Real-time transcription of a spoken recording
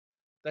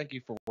Thank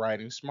you for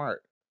riding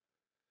smart.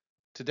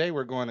 Today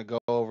we're going to go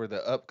over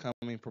the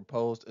upcoming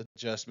proposed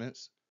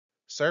adjustments,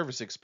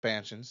 service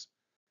expansions,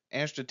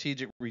 and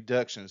strategic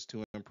reductions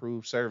to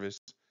improve service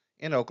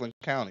in Oakland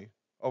County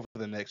over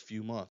the next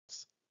few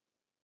months.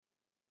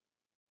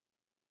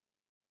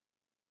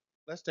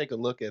 Let's take a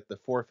look at the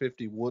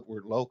 450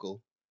 Woodward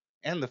Local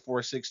and the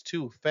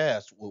 462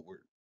 Fast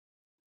Woodward.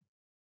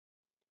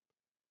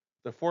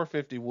 The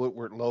 450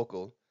 Woodward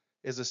Local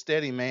is a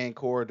steady main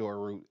corridor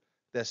route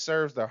that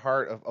serves the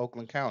heart of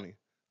Oakland County,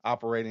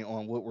 operating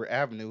on Woodward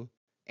Avenue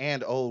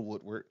and Old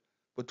Woodward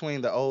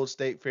between the old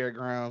State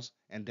Fairgrounds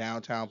and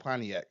downtown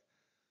Pontiac,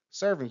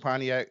 serving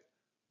Pontiac,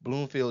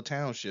 Bloomfield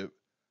Township,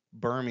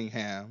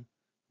 Birmingham,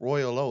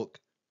 Royal Oak,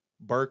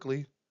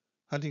 Berkeley,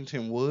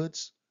 Huntington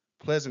Woods,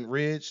 Pleasant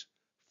Ridge,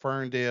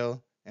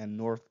 Ferndale, and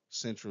North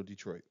Central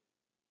Detroit.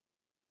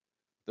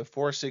 The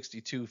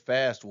 462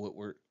 Fast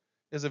Woodward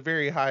is a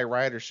very high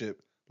ridership,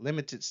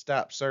 limited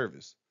stop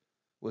service,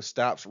 with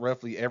stops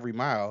roughly every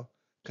mile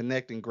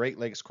connecting Great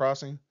Lakes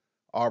Crossing,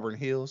 Auburn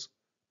Hills,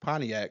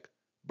 Pontiac,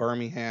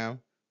 Birmingham,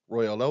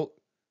 Royal Oak,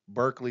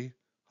 Berkeley,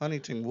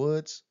 Huntington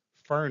Woods,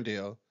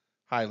 Ferndale,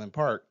 Highland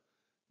Park,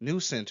 New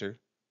Center,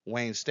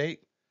 Wayne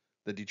State,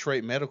 the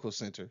Detroit Medical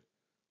Center,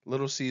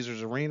 Little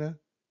Caesars Arena,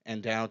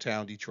 and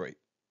downtown Detroit.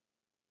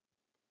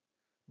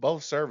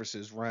 Both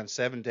services run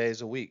 7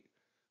 days a week.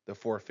 The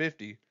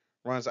 450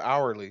 runs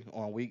hourly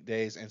on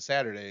weekdays and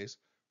Saturdays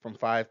from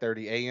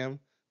 5:30 a.m.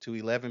 to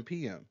 11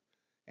 p.m.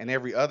 and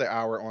every other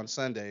hour on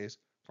Sundays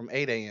from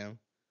 8 a.m.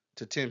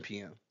 to 10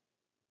 p.m.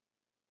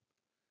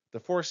 The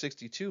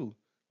 462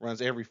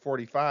 runs every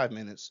 45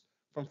 minutes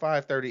from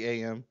 5:30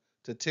 a.m.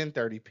 to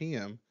 10:30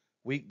 p.m.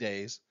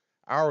 weekdays,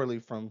 hourly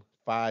from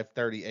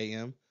 5:30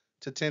 a.m.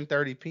 to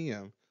 10:30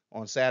 p.m.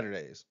 on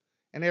Saturdays,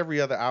 and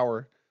every other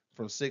hour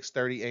from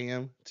 6:30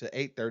 a.m. to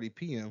 8:30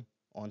 p.m.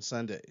 on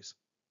Sundays.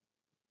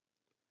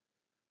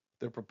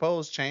 The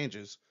proposed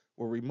changes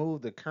will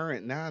remove the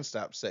current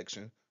nonstop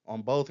section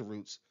on both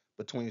routes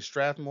between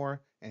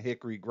Strathmore and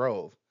Hickory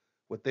Grove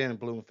within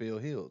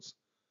Bloomfield Hills.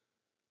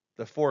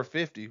 The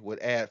 450 would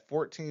add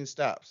 14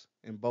 stops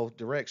in both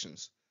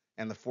directions,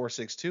 and the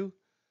 462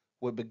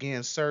 would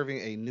begin serving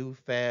a new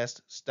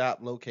fast stop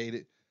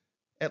located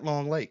at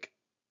Long Lake.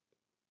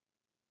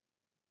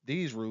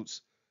 These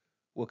routes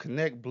will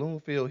connect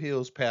Bloomfield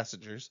Hills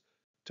passengers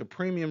to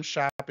premium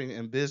shopping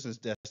and business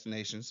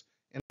destinations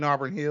in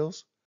Auburn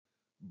Hills,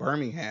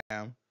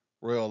 Birmingham,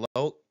 Royal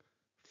Oak,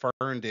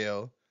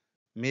 Ferndale,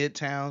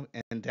 Midtown,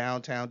 and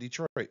downtown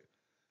Detroit.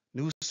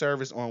 New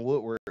service on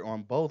Woodward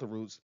on both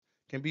routes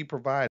can be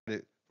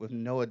provided with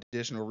no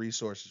additional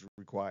resources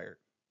required.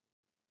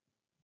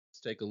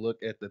 Let's take a look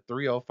at the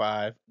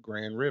 305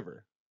 Grand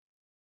River,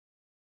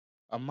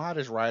 a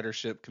modest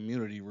ridership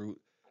community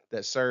route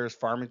that serves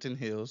Farmington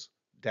Hills,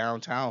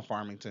 downtown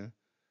Farmington,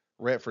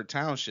 Redford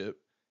Township,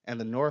 and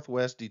the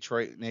northwest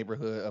Detroit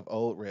neighborhood of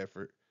Old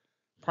Redford,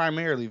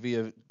 primarily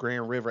via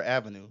Grand River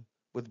Avenue,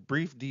 with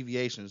brief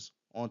deviations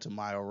onto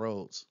mile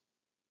roads.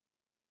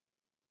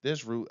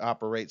 This route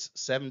operates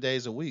 7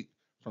 days a week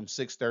from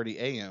 6:30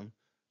 a.m.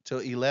 till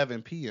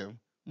 11 p.m.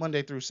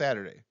 Monday through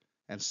Saturday,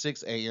 and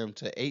 6 a.m.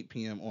 to 8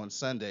 p.m. on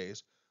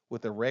Sundays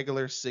with a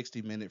regular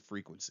 60-minute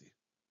frequency.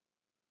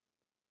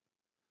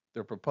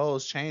 The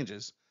proposed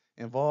changes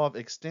involve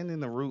extending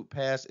the route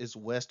past its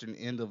western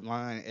end of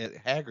line at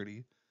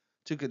Haggerty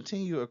to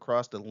continue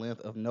across the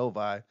length of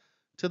Novi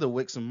to the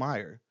Wixom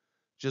Mire,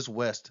 just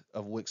west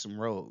of Wixom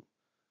Road.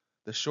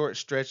 The short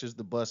stretches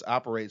the bus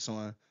operates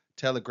on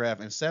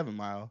Telegraph and 7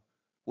 Mile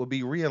will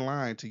be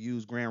realigned to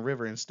use Grand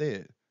River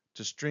instead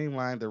to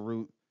streamline the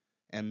route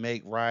and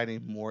make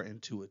riding more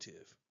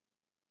intuitive.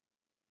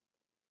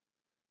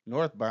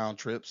 Northbound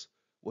trips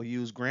will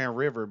use Grand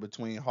River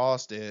between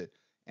Halstead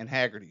and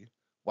Haggerty,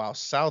 while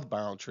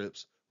southbound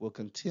trips will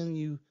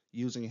continue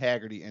using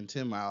Haggerty and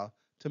 10 Mile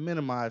to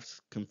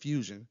minimize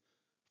confusion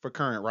for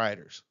current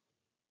riders.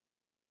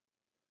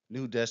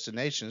 New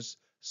destinations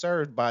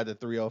served by the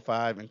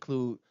 305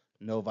 include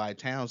Novi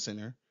Town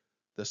Center,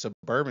 the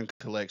Suburban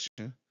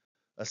Collection,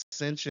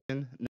 Ascension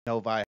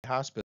Novi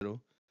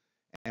Hospital,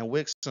 and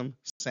Wixom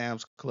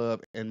Sam's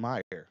Club and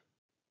Meyer.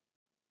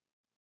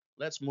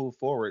 Let's move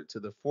forward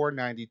to the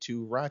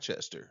 492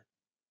 Rochester,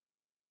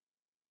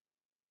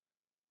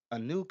 a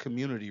new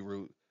community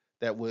route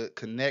that would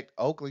connect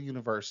Oakland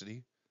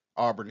University,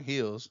 Auburn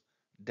Hills,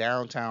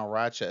 downtown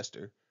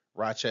Rochester,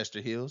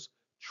 Rochester Hills,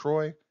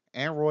 Troy,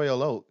 and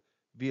Royal Oak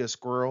via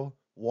Squirrel,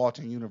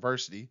 Walton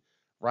University,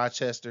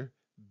 Rochester,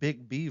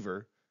 Big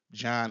Beaver,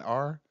 John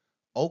R.,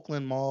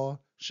 Oakland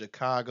Mall,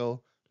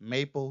 Chicago,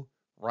 Maple,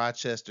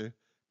 Rochester,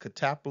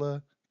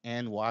 Catapla,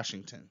 and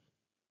Washington.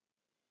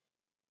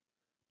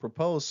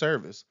 Proposed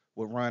service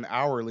would run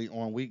hourly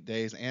on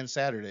weekdays and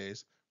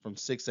Saturdays from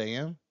 6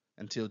 a.m.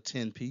 until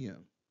 10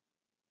 p.m.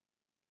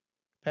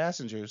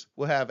 Passengers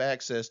will have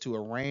access to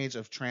a range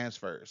of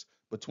transfers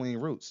between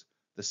routes,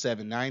 the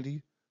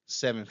 790,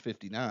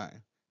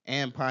 759,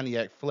 and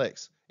Pontiac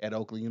Flex at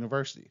Oakland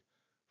University,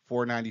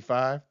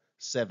 495,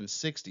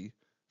 760,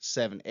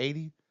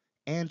 780,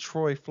 and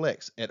Troy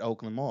Flex at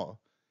Oakland Mall,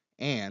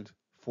 and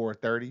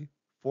 430,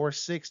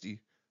 460,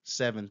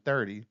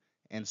 730,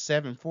 and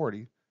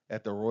 740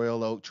 at the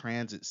Royal Oak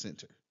Transit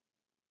Center.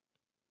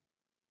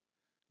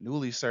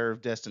 Newly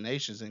served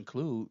destinations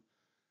include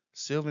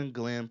Sylvan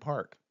Glen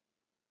Park,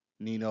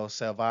 Nino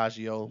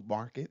Salvaggio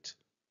Market,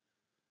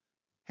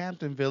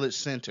 Hampton Village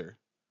Center,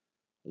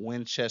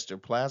 Winchester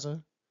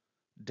Plaza,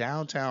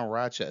 Downtown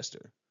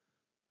Rochester,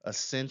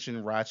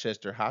 Ascension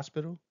Rochester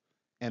Hospital,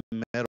 and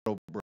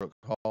Meadowbrook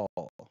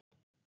Hall.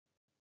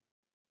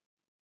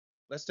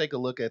 Let's take a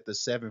look at the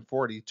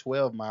 740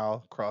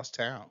 12-mile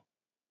crosstown.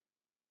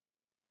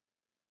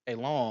 A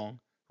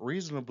long,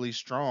 reasonably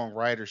strong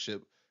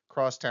ridership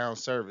crosstown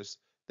service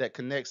that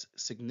connects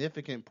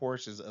significant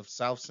portions of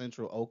south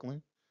central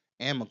Oakland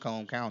and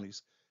Macomb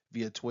counties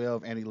via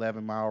 12 and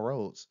 11-mile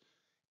roads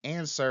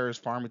and serves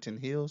Farmington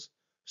Hills,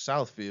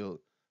 Southfield,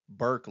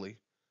 Berkeley,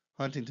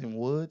 Huntington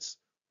Woods,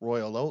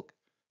 Royal Oak,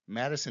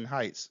 Madison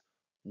Heights,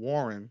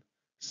 Warren,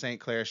 St.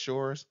 Clair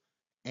Shores,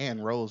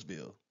 and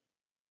Roseville.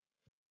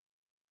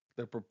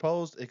 The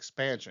proposed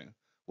expansion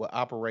will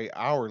operate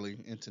hourly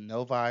into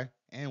Novi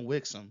and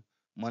Wixom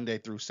Monday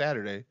through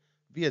Saturday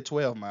via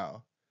 12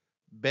 Mile,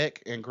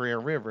 Beck and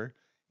Grand River,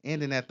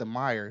 ending at the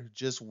Mire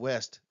just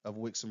west of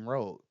Wixom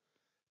Road.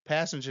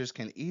 Passengers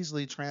can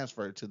easily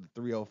transfer to the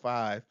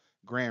 305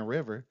 Grand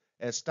River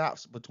at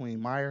stops between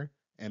Mire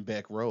and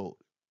Beck Road.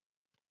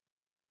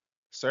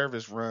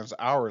 Service runs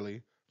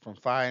hourly from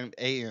 5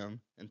 a.m.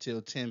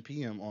 until 10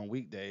 p.m. on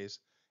weekdays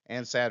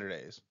and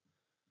Saturdays,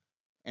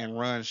 and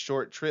runs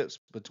short trips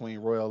between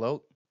Royal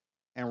Oak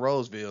and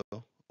Roseville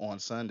on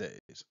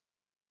Sundays.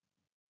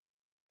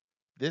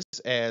 This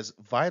adds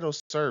vital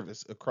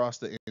service across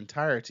the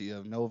entirety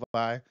of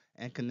Novi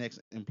and connects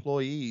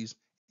employees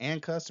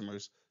and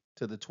customers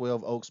to the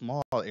 12 Oaks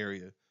Mall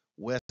area,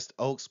 West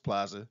Oaks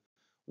Plaza,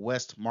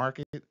 West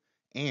Market,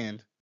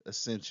 and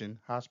Ascension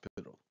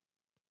Hospital.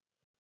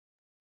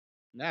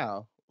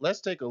 Now, let's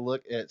take a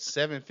look at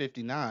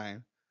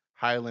 759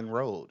 Highland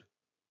Road.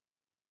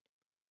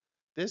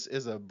 This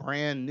is a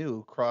brand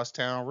new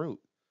crosstown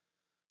route.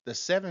 The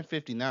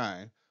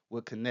 759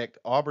 would connect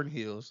Auburn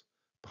Hills,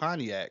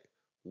 Pontiac,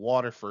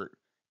 Waterford,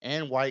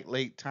 and White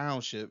Lake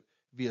Township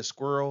via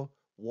Squirrel,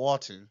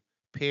 Walton,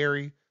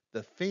 Perry,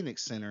 the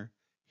Phoenix Center,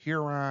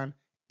 Huron,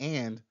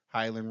 and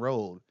Highland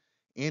Road,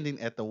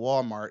 ending at the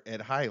Walmart at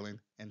Highland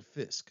and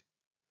Fisk.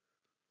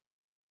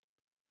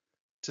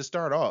 To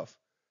start off,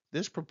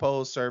 this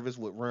proposed service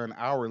would run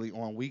hourly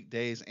on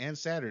weekdays and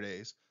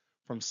Saturdays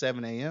from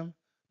 7 a.m.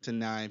 to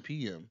 9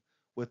 p.m.,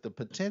 with the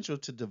potential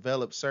to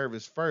develop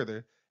service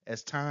further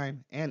as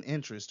time and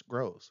interest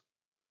grows.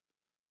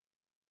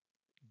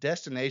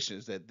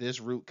 Destinations that this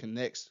route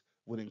connects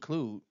would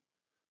include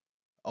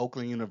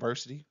Oakland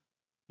University,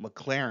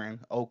 McLaren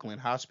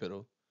Oakland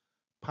Hospital,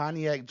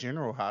 Pontiac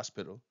General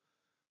Hospital,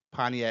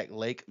 Pontiac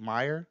Lake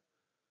Mire,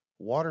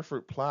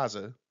 Waterford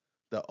Plaza,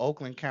 the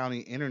Oakland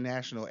County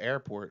International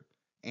Airport,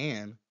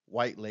 and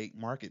White Lake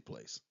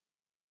Marketplace.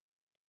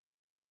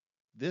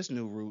 This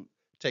new route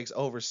takes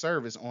over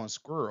service on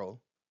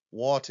Squirrel,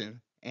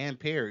 Walton, and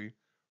Perry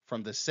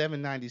from the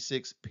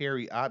 796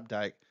 Perry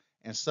Opdyke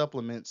and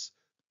supplements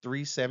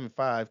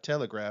 375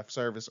 Telegraph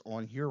service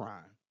on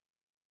Huron.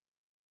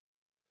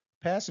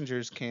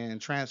 Passengers can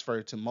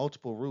transfer to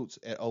multiple routes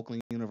at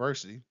Oakland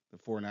University, the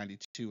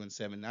 492 and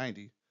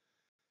 790,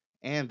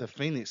 and the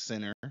Phoenix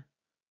Center,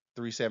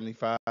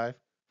 375,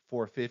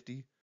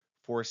 450,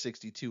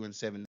 462, and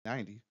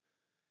 790,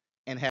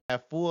 and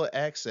have full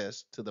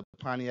access to the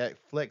Pontiac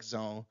Flex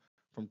Zone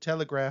from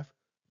Telegraph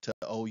to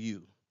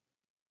OU.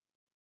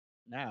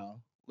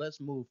 Now,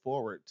 let's move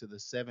forward to the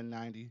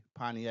 790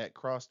 Pontiac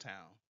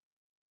Crosstown,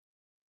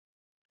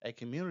 a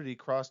community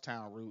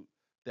crosstown route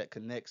that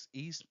connects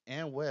East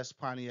and West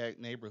Pontiac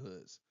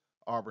neighborhoods,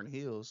 Auburn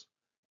Hills,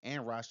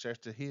 and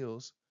Rochester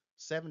Hills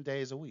 7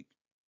 days a week.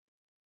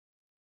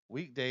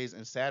 Weekdays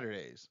and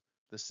Saturdays,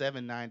 the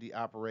 790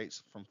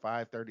 operates from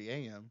 5:30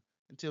 a.m.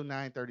 until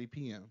 9:30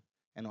 p.m.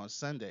 and on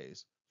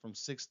Sundays from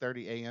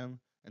 6:30 a.m.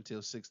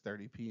 until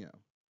 6:30 p.m.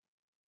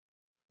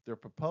 The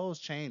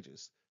proposed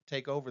changes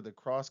take over the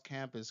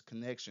cross-campus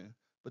connection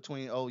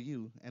between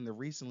OU and the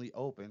recently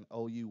opened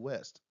OU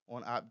West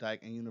on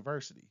Opdyke and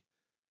University,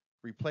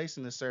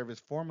 replacing the service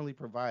formerly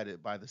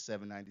provided by the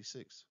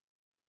 796.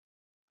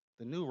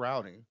 The new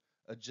routing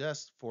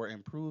adjusts for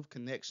improved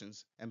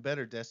connections and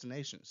better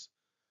destinations.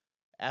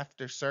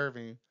 After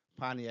serving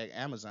Pontiac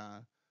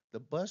Amazon, the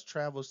bus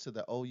travels to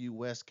the OU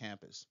West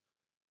campus,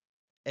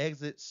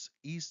 exits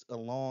east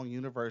along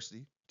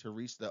University to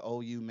reach the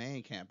OU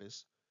main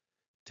campus,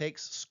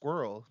 takes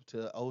Squirrel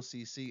to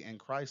OCC and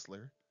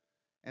Chrysler,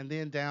 and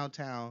then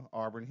downtown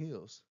Auburn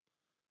Hills.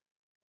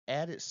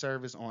 Added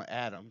service on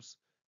Adams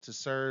to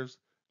serve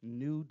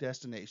new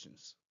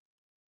destinations.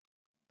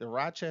 The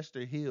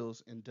Rochester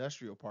Hills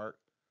Industrial Park,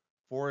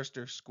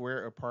 Forester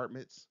Square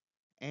Apartments,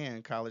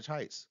 and College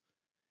Heights,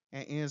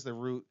 and ends the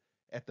route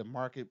at the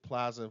Market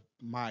Plaza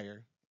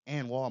Mire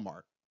and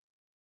Walmart.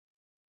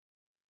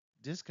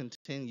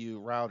 Discontinue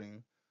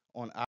routing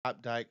on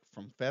Opdyke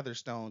from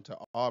Featherstone to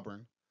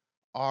Auburn,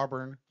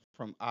 Auburn,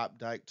 from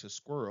Opdyke to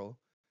Squirrel,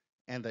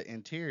 and the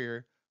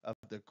interior of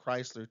the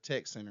Chrysler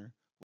Tech Center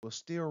will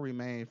still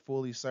remain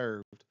fully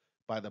served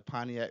by the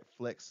Pontiac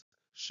Flex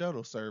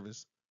shuttle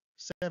service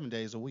 7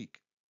 days a week.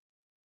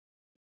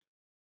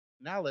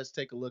 Now let's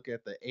take a look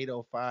at the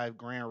 805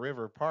 Grand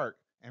River Park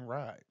and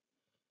Ride,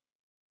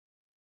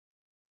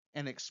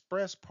 an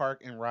express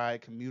park and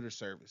ride commuter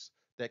service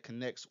that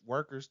connects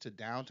workers to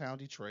downtown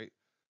Detroit,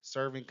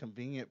 serving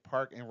convenient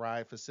park and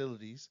ride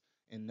facilities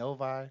in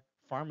Novi,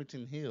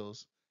 Farmington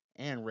Hills,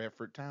 and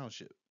Redford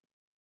Township.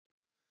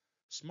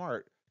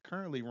 SMART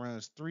currently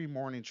runs 3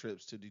 morning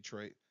trips to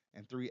Detroit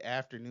and 3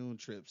 afternoon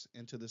trips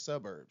into the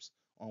suburbs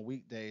on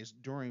weekdays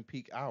during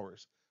peak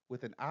hours,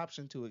 with an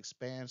option to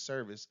expand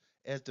service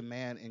as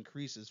demand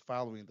increases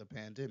following the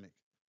pandemic.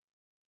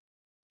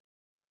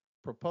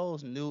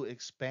 Proposed new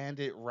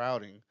expanded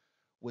routing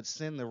would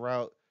send the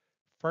route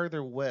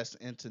further west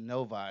into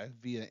Novi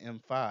via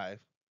M5,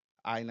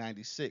 I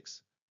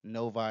 96,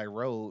 Novi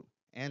Road,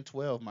 and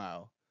 12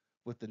 Mile,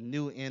 with the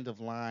new end of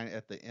line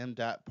at the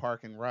MDOT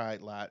Park and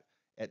Ride lot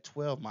at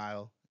 12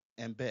 Mile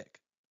and Beck.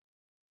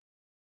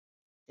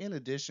 In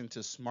addition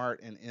to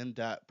SMART and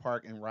MDOT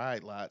Park and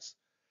Ride lots,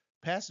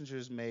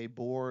 passengers may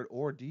board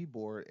or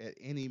deboard at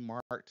any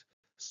marked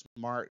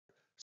SMART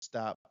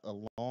stop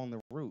along the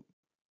route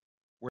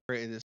where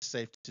it is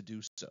safe to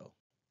do so.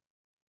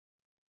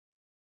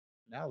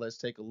 Now let's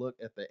take a look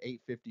at the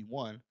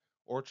 851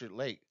 Orchard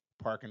Lake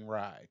Park and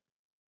Ride,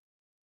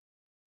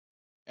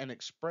 an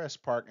express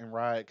park and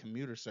ride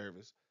commuter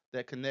service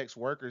that connects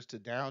workers to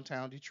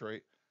downtown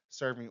Detroit,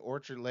 serving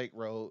Orchard Lake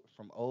Road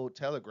from Old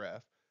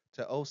Telegraph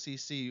to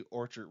OCC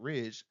Orchard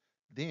Ridge,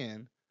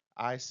 then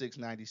I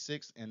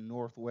 696 and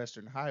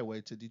Northwestern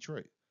Highway to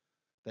Detroit.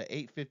 The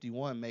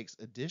 851 makes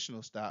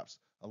additional stops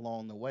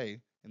along the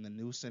way in the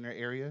New Center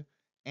area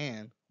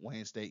and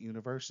Wayne State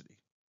University.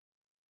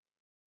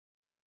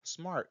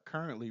 SMART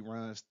currently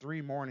runs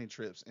 3 morning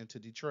trips into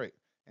Detroit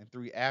and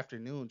 3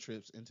 afternoon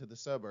trips into the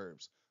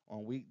suburbs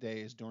on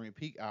weekdays during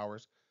peak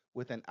hours,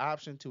 with an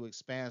option to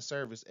expand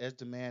service as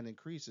demand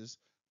increases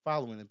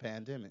following the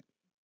pandemic.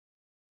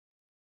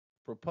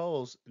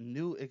 Proposed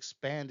new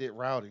expanded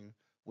routing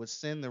would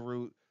send the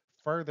route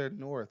further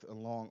north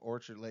along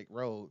Orchard Lake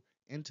Road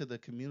into the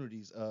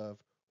communities of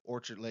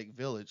Orchard Lake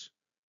Village,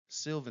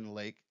 Sylvan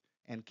Lake,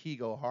 and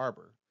Kego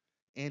Harbor,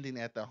 ending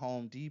at the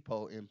Home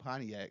Depot in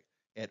Pontiac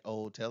at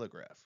Old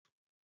Telegraph.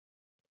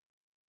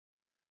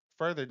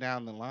 Further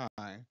down the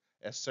line,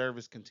 as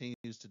service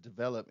continues to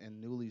develop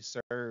in newly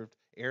served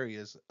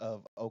areas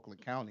of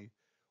Oakland County,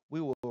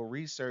 we will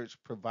research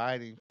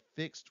providing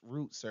fixed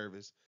route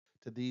service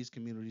to these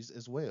communities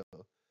as well.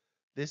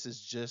 This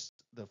is just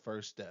the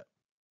first step.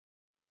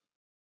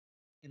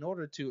 In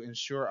order to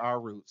ensure our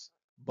routes,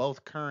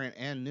 both current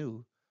and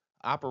new,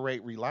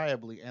 operate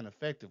reliably and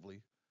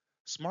effectively,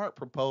 SMART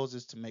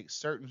proposes to make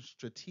certain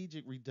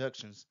strategic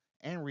reductions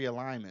and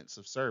realignments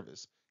of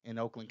service in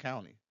Oakland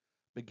County,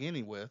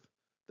 beginning with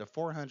the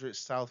 400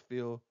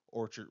 Southfield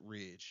Orchard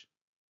Ridge,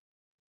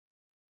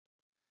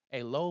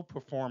 a low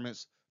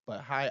performance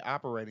but high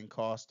operating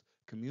cost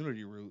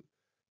community route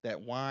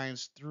that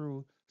winds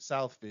through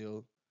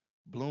Southfield,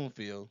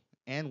 Bloomfield,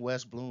 and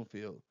West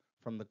Bloomfield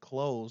from the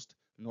closed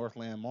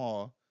Northland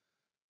Mall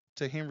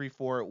to Henry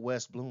Ford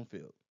West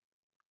Bloomfield.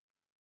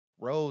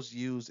 Roads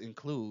used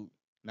include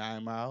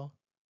 9 Mile,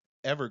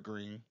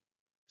 Evergreen,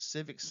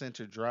 Civic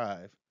Center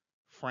Drive,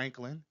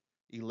 Franklin,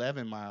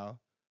 11 Mile,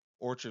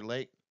 Orchard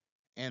Lake,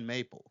 and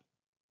Maple.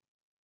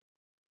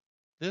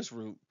 This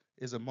route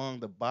is among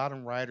the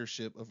bottom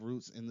ridership of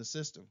routes in the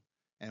system,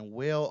 and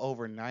well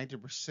over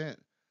 90%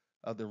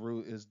 of the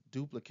route is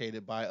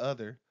duplicated by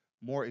other,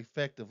 more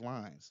effective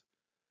lines.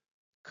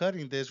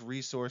 Cutting this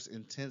resource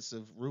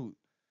intensive route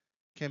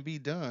can be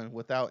done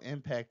without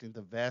impacting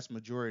the vast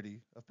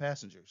majority of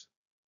passengers.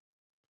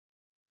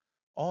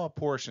 All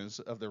portions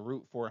of the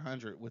Route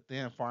 400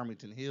 within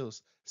Farmington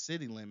Hills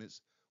city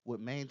limits would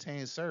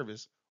maintain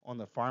service on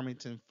the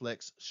Farmington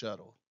Flex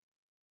shuttle.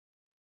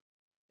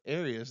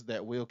 Areas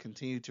that will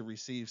continue to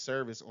receive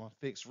service on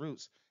fixed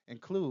routes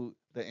include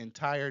the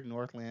entire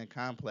Northland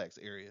Complex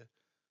area,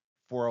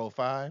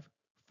 405,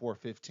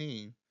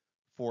 415,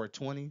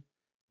 420,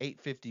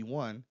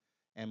 851,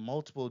 and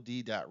multiple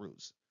DDOT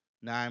routes,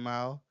 9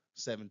 Mile,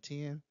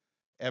 710,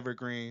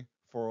 Evergreen,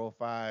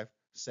 405,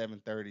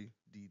 730,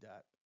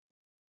 DDOT.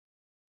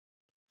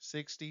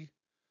 60,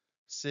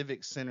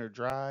 Civic Center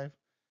Drive,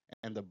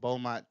 and the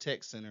Beaumont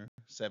Tech Center,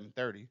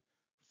 730,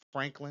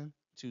 Franklin,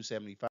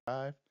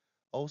 275,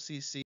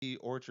 OCC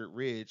Orchard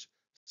Ridge,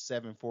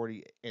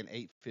 740 and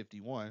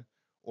 851,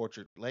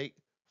 Orchard Lake,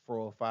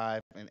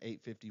 405 and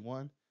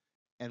 851,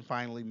 and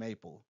finally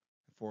Maple,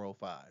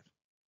 405.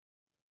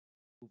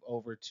 Move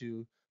over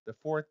to the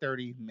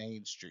 430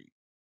 Main Street.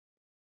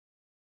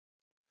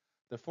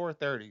 The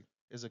 430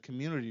 is a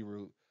community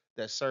route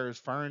that serves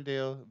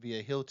Ferndale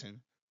via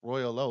Hilton,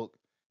 Royal Oak,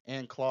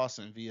 and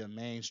Clawson via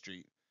Main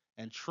Street,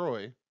 and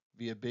Troy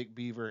via Big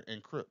Beaver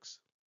and Crooks.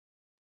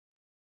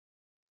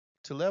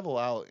 To level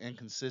out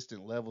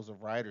inconsistent levels of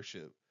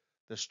ridership,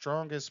 The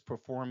strongest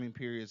performing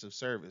periods of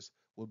service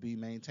will be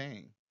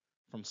maintained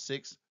from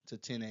 6 to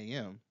 10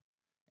 a.m.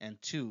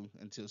 and 2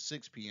 until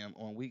 6 p.m.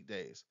 on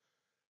weekdays.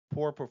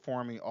 Poor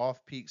performing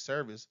off peak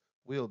service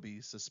will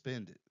be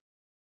suspended.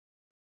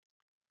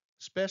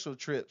 Special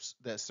trips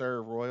that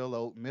serve Royal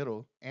Oak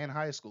Middle and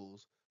High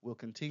Schools will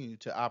continue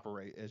to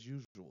operate as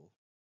usual.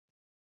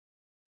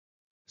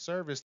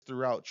 Service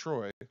throughout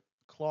Troy,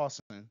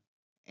 Clawson,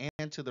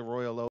 and to the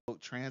Royal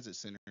Oak Transit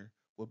Center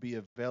will be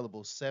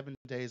available 7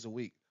 days a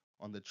week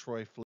on the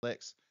Troy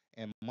Flex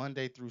and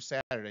Monday through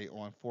Saturday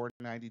on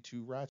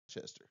 492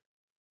 Rochester.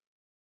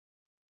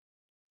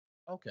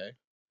 Okay,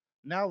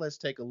 now let's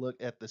take a look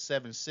at the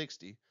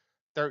 760,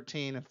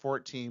 13 and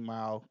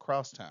 14-mile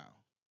crosstown.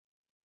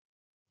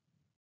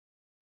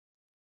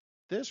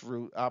 This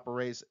route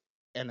operates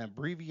an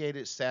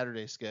abbreviated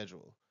Saturday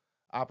schedule,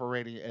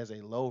 operating as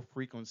a low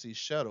frequency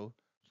shuttle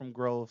from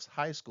Groves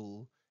High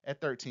School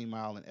at 13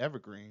 Mile and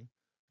Evergreen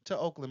to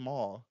Oakland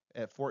Mall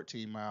at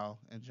 14 Mile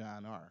and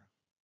John R.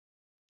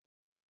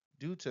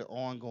 Due to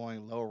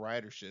ongoing low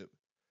ridership,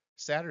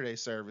 Saturday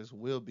service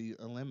will be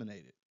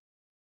eliminated.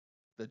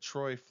 The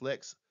Troy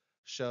Flex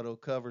shuttle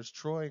covers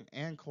Troy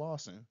and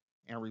Clawson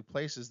and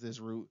replaces this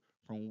route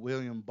from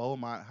William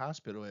Beaumont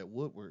Hospital at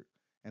Woodward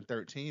and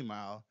 13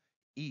 Mile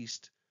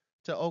east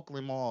to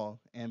Oakland Mall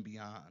and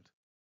beyond.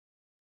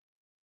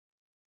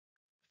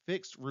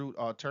 Fixed route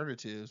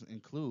alternatives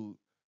include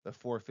the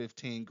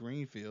 415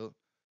 Greenfield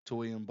to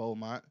William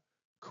Beaumont,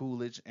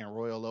 Coolidge, and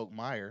Royal Oak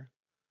Meyer,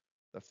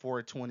 the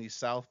 420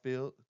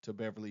 Southfield to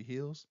Beverly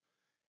Hills,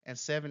 and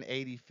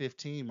 780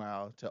 15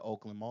 Mile to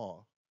Oakland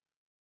Mall.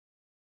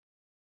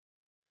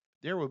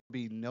 There will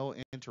be no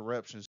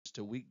interruptions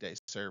to weekday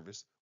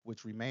service,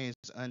 which remains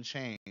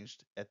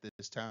unchanged at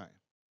this time.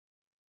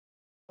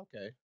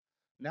 Okay,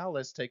 now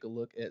let's take a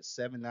look at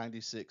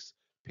 796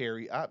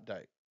 Perry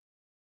Opdyke,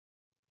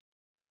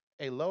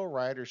 a low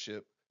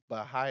ridership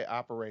but high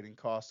operating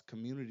cost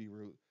community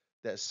route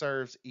that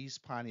serves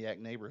East Pontiac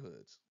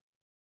neighborhoods.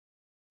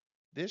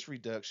 This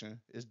reduction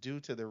is due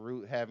to the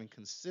route having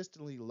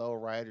consistently low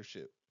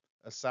ridership,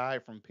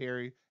 aside from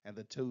Perry and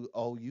the two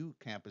OU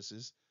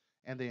campuses,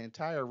 and the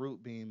entire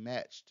route being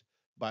matched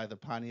by the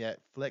Pontiac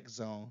Flex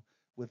Zone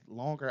with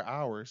longer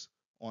hours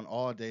on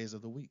all days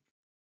of the week.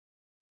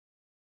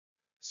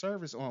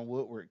 Service on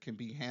Woodward can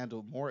be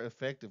handled more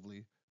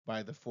effectively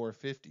by the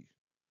 450.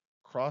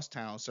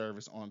 Crosstown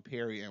service on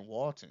Perry and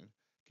Walton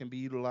can be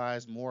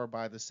utilized more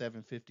by the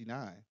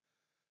 759.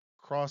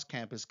 Cross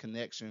campus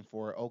connection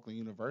for Oakland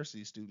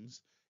University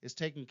students is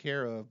taken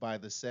care of by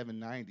the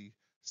 790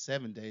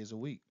 7 days a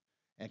week,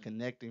 and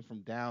connecting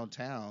from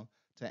downtown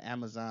to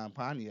Amazon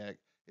Pontiac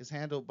is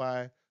handled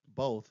by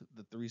both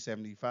the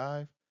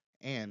 375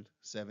 and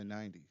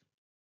 790.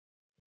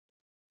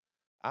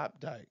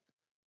 Opdyke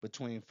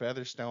between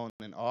Featherstone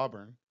and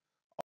Auburn,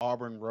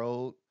 Auburn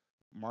Road,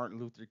 Martin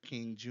Luther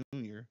King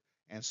Jr.,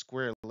 and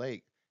Square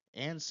Lake,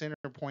 and Center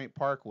Point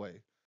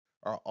Parkway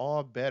are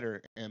all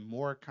better and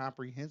more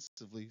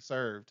comprehensively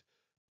served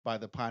by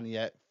the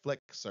Pontiac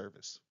Flex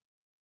service.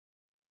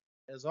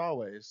 As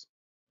always,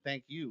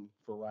 thank you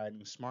for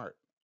riding Smart.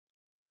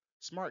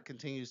 Smart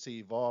continues to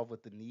evolve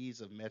with the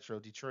needs of Metro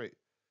Detroit.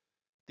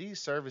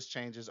 These service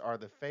changes are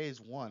the phase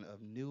one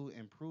of new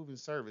improving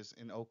service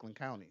in Oakland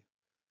County.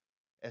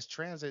 As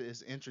transit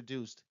is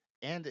introduced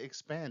and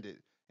expanded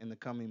in the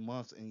coming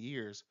months and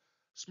years,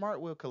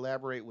 SMART will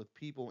collaborate with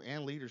people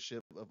and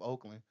leadership of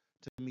Oakland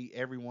to meet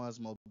everyone's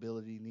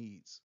mobility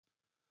needs.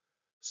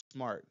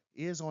 SMART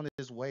is on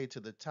its way to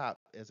the top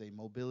as a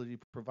mobility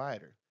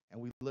provider,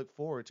 and we look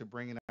forward to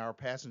bringing our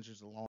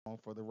passengers along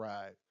for the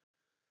ride.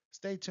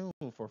 Stay tuned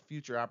for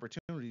future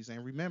opportunities,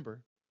 and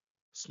remember,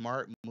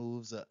 SMART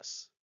moves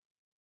us.